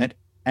dominant,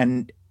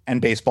 and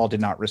baseball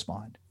did not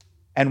respond.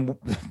 And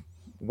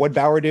what'd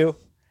Bauer do?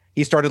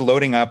 He started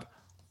loading up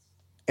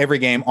every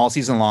game all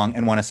season long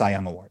and won a Cy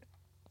Young Award.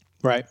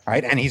 Right.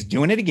 And he's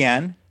doing it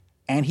again.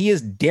 And he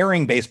is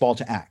daring baseball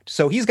to act.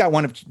 So he's got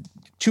one of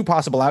two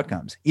possible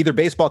outcomes. Either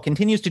baseball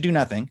continues to do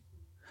nothing,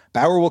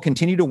 Bauer will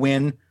continue to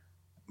win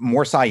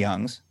more Cy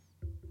Youngs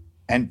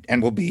and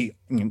will be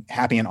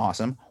happy and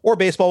awesome, or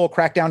baseball will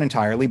crack down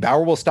entirely,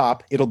 Bauer will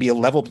stop, it'll be a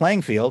level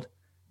playing field,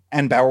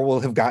 and Bauer will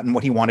have gotten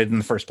what he wanted in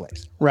the first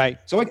place. Right.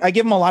 So I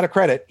give him a lot of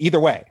credit either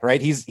way,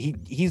 right?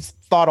 He's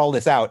thought all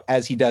this out,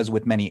 as he does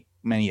with many,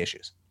 many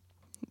issues.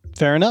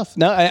 Fair enough.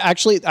 No,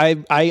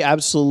 I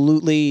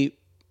absolutely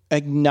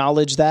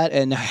acknowledge that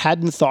and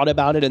hadn't thought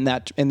about it in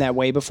that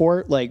way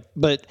before. Like,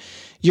 but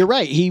you're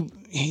right.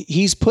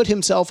 He's put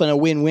himself in a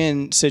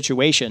win-win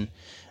situation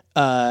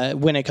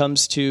when it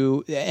comes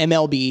to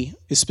MLB,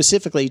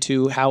 specifically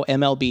to how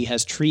MLB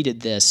has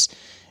treated this.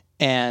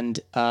 And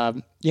I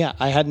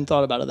hadn't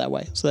thought about it that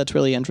way. So that's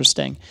really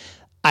interesting.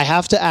 I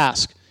have to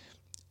ask,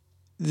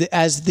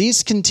 as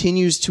this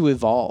continues to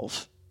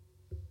evolve,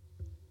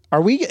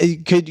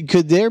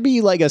 could there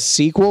be like a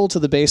sequel to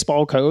the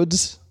baseball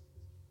codes?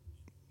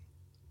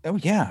 Oh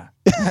yeah.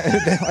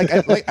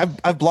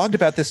 I've blogged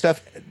about this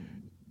stuff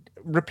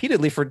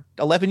repeatedly for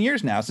 11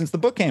 years now, since the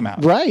book came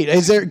out. Right.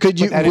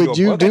 Would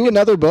you do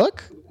another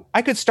book?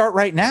 I could start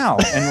right now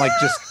and like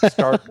just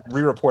start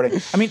re-reporting.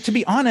 I mean, to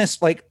be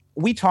honest, like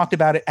we talked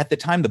about it at the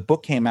time the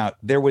book came out,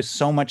 there was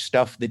so much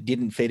stuff that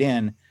didn't fit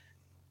in.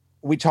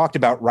 We talked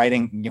about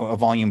writing, a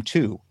volume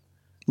 2.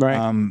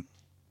 Right.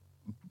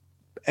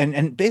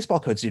 And Baseball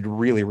Codes did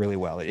really, really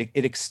well. It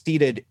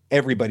exceeded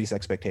everybody's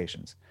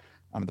expectations.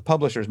 The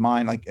publisher's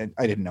mine, like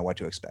I didn't know what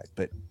to expect,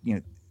 but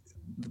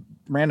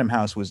Random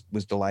House was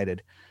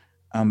delighted.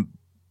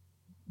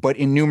 But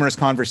in numerous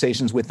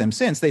conversations with them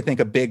since, they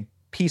think a big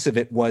piece of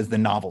it was the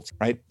novelty,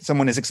 right?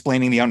 Someone is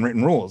explaining the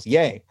unwritten rules.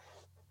 Yay.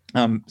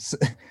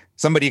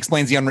 Somebody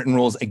explains the unwritten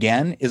rules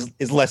again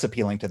is less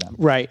appealing to them.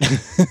 Right.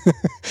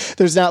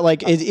 There's not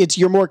like it's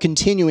you're more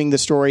continuing the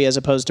story as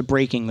opposed to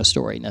breaking the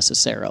story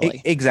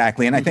necessarily.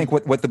 Exactly. And I think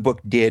what the book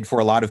did for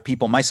a lot of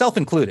people, myself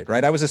included,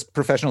 right? I was a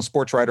professional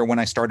sports writer when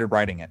I started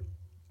writing it,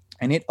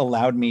 and it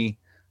allowed me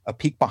a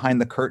peek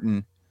behind the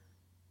curtain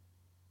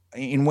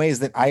in ways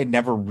that I had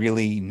never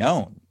really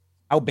known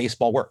how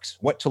baseball works,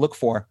 what to look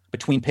for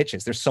between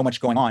pitches. There's so much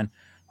going on.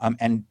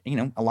 And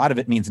a lot of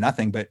it means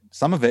nothing, but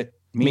some of it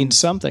means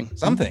something.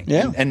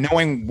 Yeah. And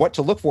knowing what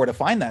to look for to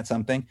find that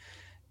something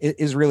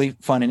is really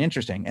fun and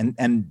interesting.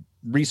 And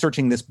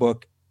researching this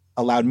book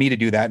allowed me to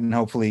do that. And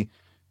hopefully,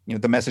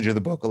 the message of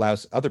the book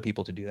allows other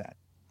people to do that.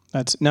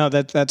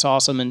 That's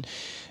awesome.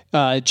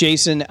 And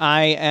Jason,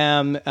 I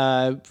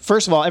am,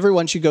 first of all,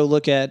 everyone should go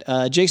look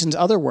at Jason's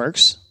other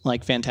works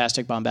like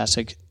Fantastic,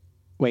 Bombastic,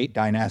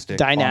 Dynastic,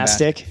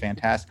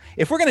 fantastic.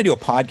 If we're going to do a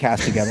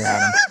podcast together,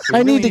 Adam,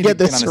 I need to get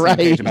this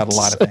right about a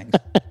lot of things.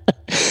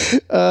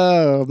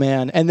 Oh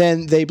man. And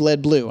then They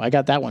Bled Blue. I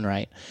got that one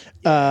right.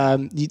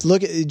 You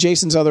look at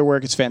Jason's other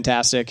work. It's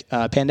fantastic.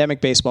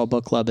 Pandemic Baseball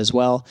Book Club as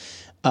well.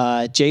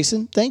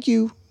 Jason, thank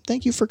you.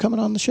 Thank you for coming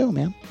on the show,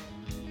 man.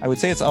 I would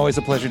say it's always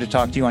a pleasure to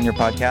talk to you on your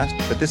podcast,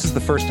 but this is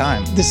the first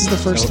time. This is the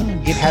first time.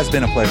 It has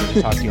been a pleasure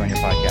to talk to you on your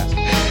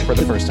podcast for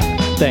the first time.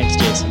 Thanks,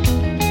 Jason.